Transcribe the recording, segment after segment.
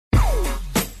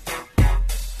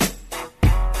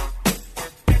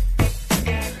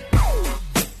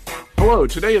Hello,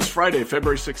 today is Friday,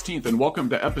 February 16th, and welcome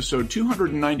to episode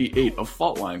 298 of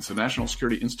Fault Lines, the National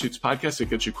Security Institute's podcast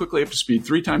that gets you quickly up to speed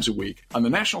 3 times a week on the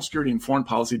national security and foreign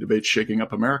policy debates shaking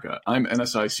up America. I'm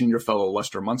NSI Senior Fellow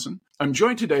Lester Munson. I'm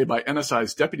joined today by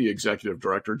NSI's Deputy Executive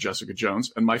Director, Jessica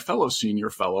Jones, and my fellow Senior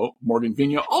Fellow, Morgan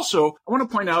Vigna. Also, I want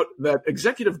to point out that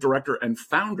Executive Director and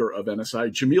founder of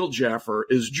NSI, Jamil Jaffer,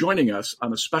 is joining us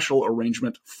on a special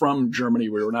arrangement from Germany.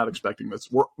 We were not expecting this.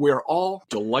 We are all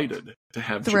delighted to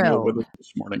have Jamil with us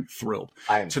this morning. Thrilled.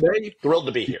 I'm today thrilled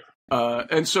to be here.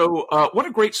 And so what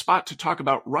a great spot to talk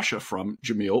about Russia from,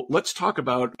 Jamil. Let's talk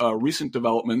about recent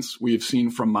developments we've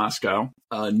seen from Moscow.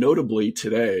 Notably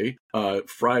today,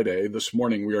 Friday, this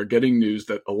morning, we are getting news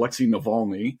that Alexei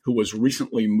Navalny, who was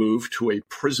recently moved to a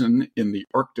prison in the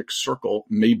Arctic Circle,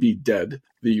 may be dead.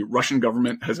 The Russian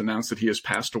government has announced that he has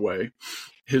passed away.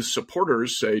 His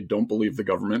supporters say, don't believe the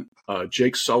government.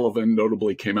 Jake Sullivan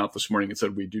notably came out this morning and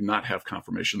said, we do not have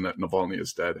confirmation that Navalny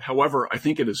is dead. However, I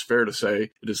think it is fair to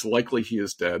say it is likely he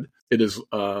is dead. It is,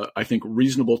 I think,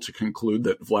 reasonable to conclude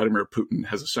that Vladimir Putin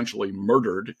has essentially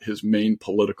murdered his main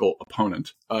political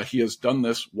opponent. He has done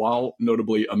this while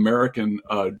notably American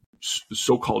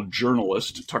so-called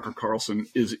journalist Tucker Carlson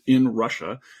is in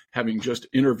Russia, having just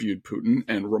interviewed Putin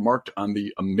and remarked on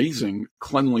the amazing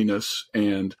cleanliness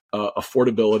and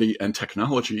affordability and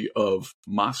technology of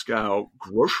Moscow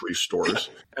grocery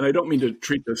stores. And I don't mean to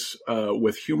treat this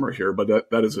with humor here, but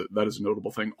that is a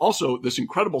notable thing. Also, this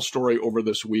incredible story over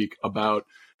this week about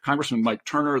Congressman Mike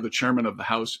Turner, the chairman of the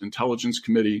House Intelligence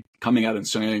Committee, coming out and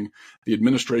saying the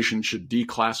administration should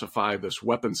declassify this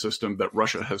weapon system that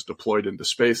Russia has deployed into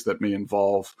space that may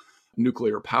involve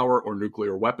nuclear power or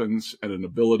nuclear weapons and an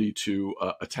ability to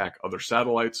attack other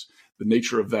satellites. The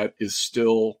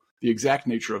exact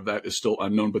nature of that is still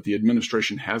unknown, but the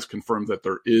administration has confirmed that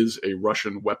there is a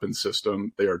Russian weapon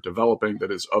system they are developing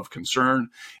that is of concern,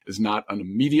 is not an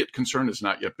immediate concern, has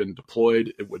not yet been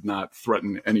deployed. It would not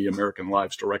threaten any American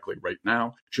lives directly right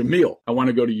now. Jamil, I want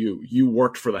to go to you. You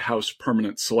worked for the House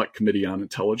Permanent Select Committee on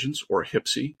Intelligence, or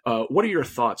HPSI. What are your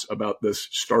thoughts about this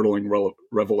startling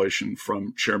revelation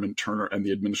from Chairman Turner and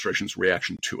the administration's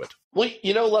reaction to it? Well,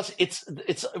 Les,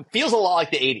 it feels a lot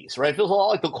like the 80s, right? It feels a lot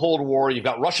like the Cold War. You've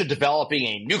got Russia developing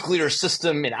a nuclear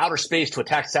system in outer space to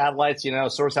attack satellites.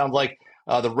 Sort of sounds like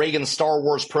the Reagan Star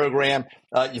Wars program.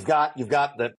 You've got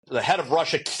the head of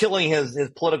Russia killing his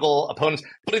political opponents,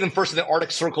 putting them first in the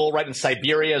Arctic Circle, right in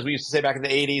Siberia, as we used to say back in the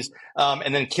 80s,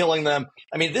 and then killing them.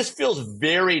 I mean, this feels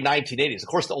very 1980s. Of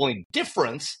course, the only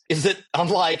difference is that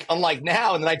unlike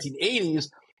now in the 1980s,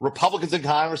 Republicans in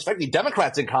Congress, effectively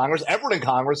Democrats in Congress, everyone in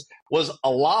Congress was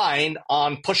aligned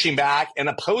on pushing back and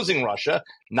opposing Russia.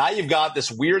 Now you've got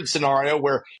this weird scenario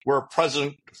where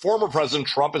former President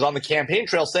Trump is on the campaign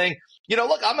trail saying,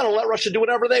 look, I'm going to let Russia do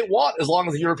whatever they want as long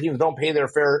as the Europeans don't pay their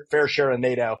fair share in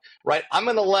NATO, right? I'm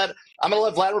going to let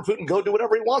Vladimir Putin go do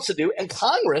whatever he wants to do, and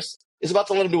Congress is about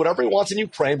to let him do whatever he wants in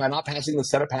Ukraine by not passing the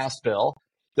Senate-passed bill.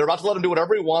 They're about to let him do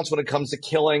whatever he wants when it comes to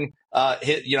killing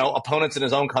opponents in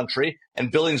his own country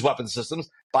and building these weapon systems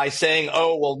by saying,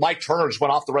 oh, well, Mike Turner just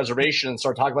went off the reservation and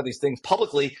started talking about these things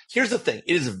publicly. Here's the thing.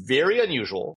 It is very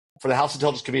unusual for the House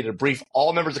Intelligence Committee to brief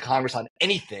all members of Congress on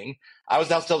anything. I was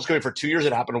in the House Intelligence Committee for 2 years.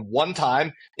 It happened one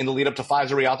time in the lead up to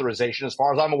Pfizer reauthorization. As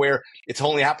far as I'm aware, it's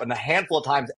only happened a handful of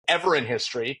times ever in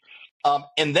history.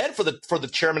 And then for the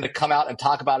chairman to come out and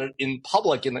talk about it in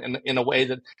public in a way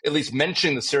that at least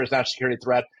mentioning the serious national security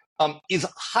threat is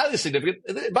highly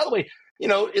significant. By the way,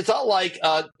 it's not like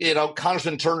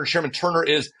Congressman Turner, Chairman Turner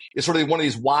is sort of one of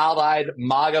these wild-eyed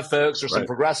MAGA folks or some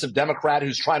progressive Democrat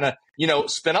who's trying to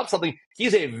spin up something.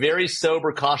 He's a very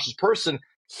sober, cautious person.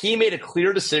 He made a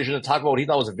clear decision to talk about what he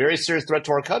thought was a very serious threat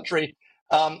to our country.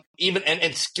 Even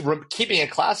keeping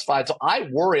it classified. So I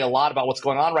worry a lot about what's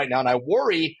going on right now, and I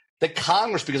worry that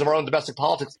Congress, because of our own domestic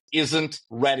politics, isn't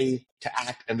ready to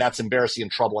act, and that's embarrassing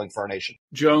and troubling for our nation.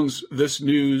 Jones, this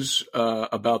news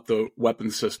about the weapon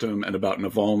system and about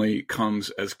Navalny comes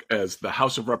as the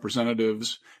House of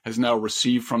Representatives has now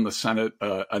received from the Senate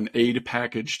an aid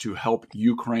package to help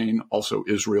Ukraine, also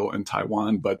Israel and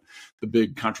Taiwan. But the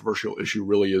big controversial issue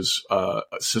really is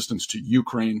assistance to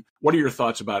Ukraine. What are your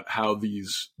thoughts about how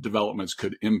these developments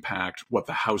could impact what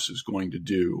the House is going to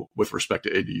do with respect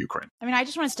to aid to Ukraine? I mean, I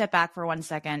just want to step back for 1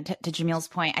 second to Jamil's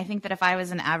point. I think that if I was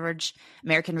an average average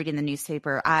American reading the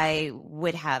newspaper, I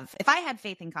would have, if I had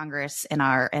faith in Congress and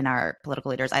our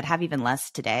political leaders, I'd have even less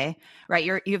today, right?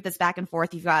 You have this back and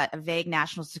forth. You've got a vague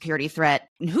national security threat,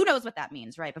 and who knows what that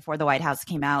means, right? Before the White House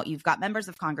came out, you've got members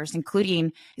of Congress,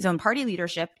 including his own party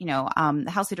leadership, the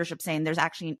House leadership saying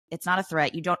it's not a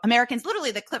threat. Americans,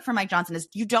 literally the clip from Mike Johnson is,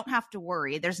 you don't have to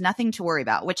worry. There's nothing to worry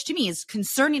about, which to me is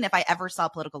concerning if I ever saw a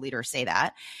political leader say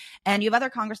that. And you have other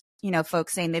Congress,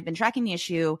 folks saying they've been tracking the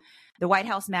issue. The White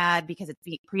House mad because it's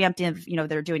preemptive,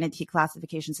 they're doing a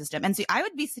declassification system. And so I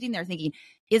would be sitting there thinking,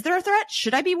 is there a threat?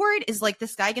 Should I be worried? Is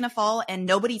this guy going to fall and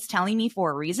nobody's telling me for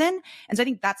a reason? And so I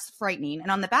think that's frightening. And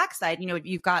on the backside,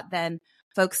 you've got then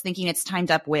folks thinking it's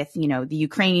timed up with, the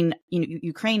Ukraine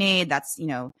aid. That's,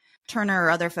 Turner or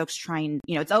other folks trying,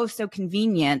 it's so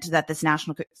convenient that this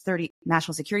national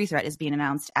security threat is being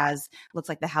announced as looks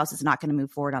like the House is not going to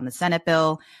move forward on the Senate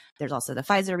bill. There's also the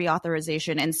Pfizer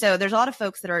reauthorization. And so there's a lot of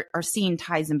folks that are seeing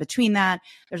ties in between that.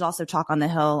 There's also talk on the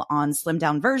Hill on slimmed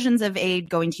down versions of aid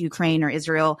going to Ukraine or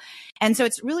Israel. And so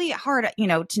it's really hard,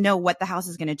 to know what the House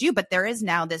is going to do. But there is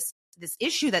now this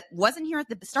issue that wasn't here at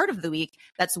the start of the week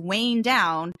that's weighing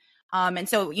down. And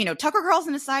so, Tucker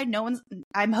Carlson aside,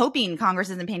 I'm hoping Congress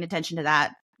isn't paying attention to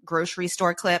that grocery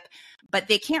store clip, but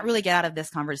they can't really get out of this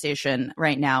conversation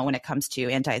right now when it comes to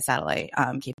anti-satellite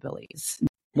capabilities.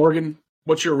 Morgan,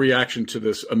 what's your reaction to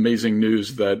this amazing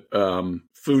news that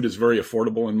food is very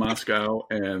affordable in Moscow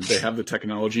and they have the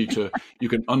technology you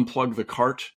can unplug the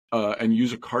cart and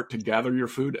use a cart to gather your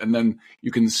food, and then you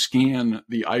can scan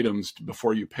the items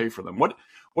before you pay for them.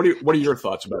 What are your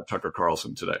thoughts about Tucker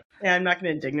Carlson today? Yeah, I'm not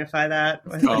going to dignify that.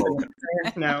 Oh.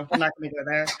 No, I'm not going to go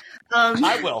there.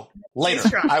 I will later.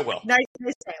 I will. Nice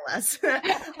say less.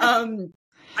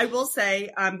 I will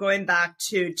say, going back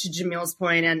to Jamil's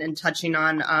point and touching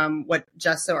on what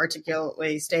Jess so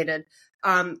articulately stated.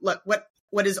 Look,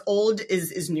 what is old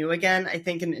is new again, I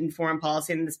think, in foreign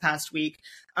policy in this past week.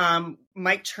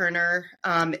 Mike Turner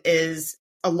is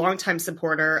a longtime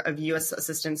supporter of U.S.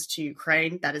 assistance to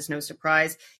Ukraine. That is no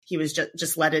surprise. He was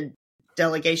just led a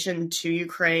delegation to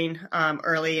Ukraine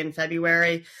early in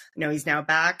February. He's now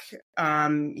back.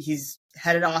 He's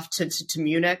headed off to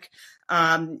Munich.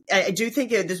 I do think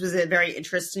this was a very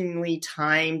interestingly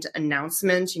timed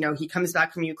announcement. He comes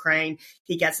back from Ukraine.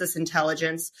 He gets this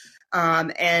intelligence.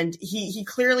 And he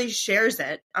clearly shares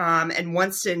it and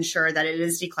wants to ensure that it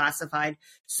is declassified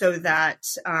so that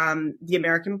the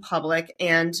American public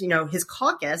and, his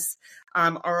caucus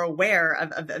are aware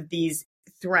of these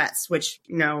threats, which,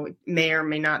 may or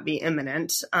may not be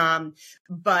imminent.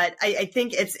 But I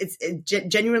think it's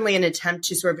genuinely an attempt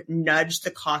to sort of nudge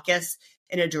the caucus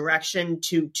in a direction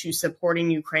to supporting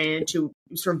Ukraine and to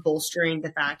sort of bolstering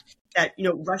the fact that,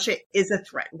 Russia is a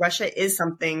threat. Russia is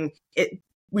something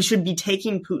we should be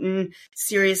taking Putin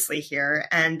seriously here,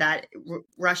 and that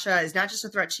Russia is not just a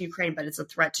threat to Ukraine, but it's a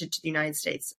threat to the United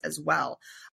States as well.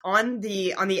 On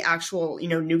the actual,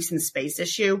 nukes in space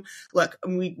issue, look,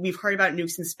 we've heard about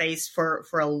nukes in space for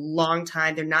a long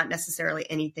time. They're not necessarily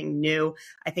anything new.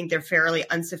 I think they're fairly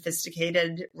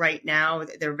unsophisticated right now.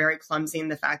 They're very clumsy in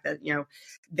the fact that,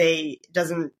 they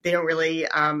don't really,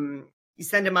 you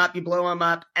send them up, you blow them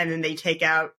up, and then they take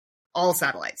out all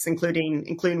satellites,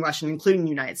 including Russian, including the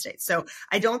United States. So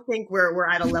I don't think we're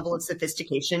at a level of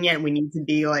sophistication yet. We need to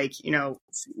be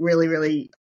really, really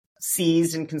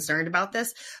seized and concerned about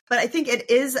this. But I think it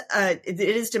is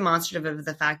demonstrative of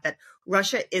the fact that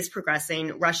Russia is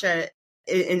progressing. Russia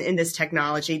in this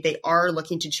technology, they are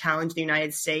looking to challenge the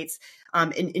United States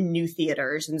in new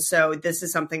theaters. And so this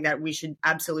is something that we should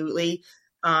absolutely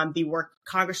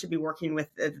Congress should be working with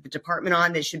the department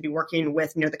on. They should be working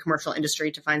with, the commercial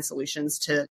industry to find solutions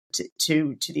to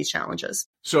these challenges.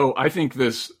 So I think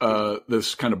this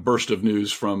kind of burst of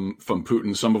news from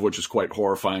Putin, some of which is quite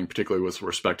horrifying, particularly with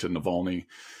respect to Navalny,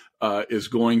 is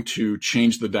going to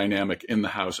change the dynamic in the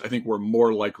House. I think we're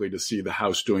more likely to see the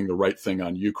House doing the right thing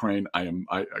on Ukraine.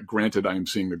 Granted, I am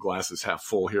seeing the glass is half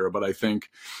full here, but I think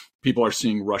people are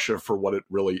seeing Russia for what it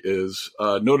really is.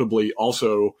 Notably,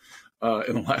 also,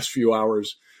 in the last few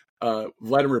hours,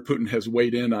 Vladimir Putin has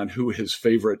weighed in on who his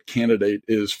favorite candidate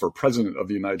is for president of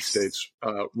the United States,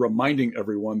 reminding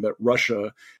everyone that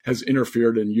Russia has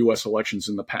interfered in U.S. elections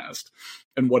in the past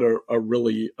and what a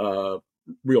really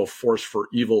real force for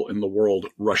evil in the world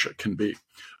Russia can be.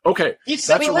 Okay, that's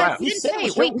a wrap. Who's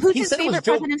his favorite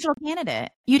presidential candidate?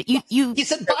 He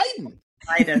said Biden.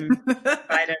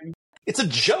 Biden. It's a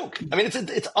joke. I mean,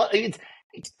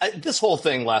 it's this whole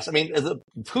thing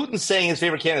Putin saying his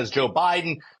favorite candidate is Joe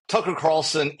Biden, Tucker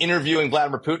Carlson interviewing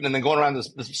Vladimir Putin, and then going around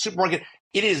this supermarket.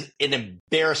 It is an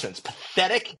embarrassment. It's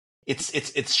pathetic.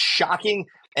 It's shocking.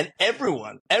 And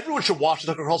everyone should watch the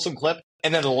Tucker Carlson clip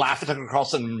and then laugh at Tucker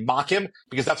Carlson and mock him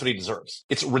because that's what he deserves.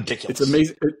 It's ridiculous. It's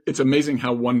amazing. It's amazing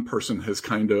how one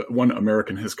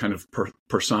American has kind of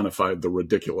personified the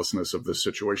ridiculousness of this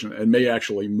situation and may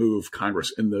actually move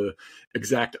Congress in the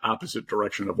exact opposite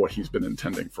direction of what he's been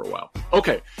intending for a while.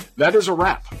 Okay, that is a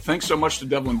wrap. Thanks so much to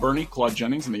Devlin Burney, Claude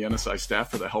Jennings, and the NSI staff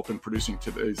for the help in producing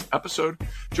today's episode.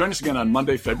 Join us again on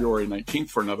Monday, February 19th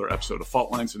for another episode of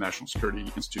Fault Lines, the National Security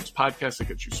Institute's podcast that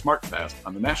gets you smart fast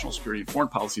on the national security and foreign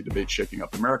policy debate shaking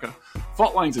up America.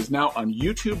 Fault Lines is now on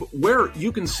YouTube, where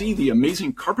you can see the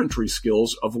amazing carpentry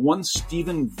skills of one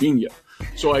Stephen Vigna.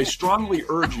 So I strongly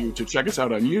urge you to check us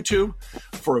out on YouTube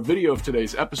for a video of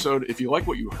today's episode. If you like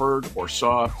what you heard or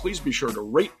saw, please be sure to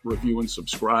rate, review, and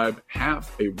subscribe. Have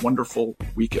a wonderful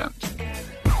weekend.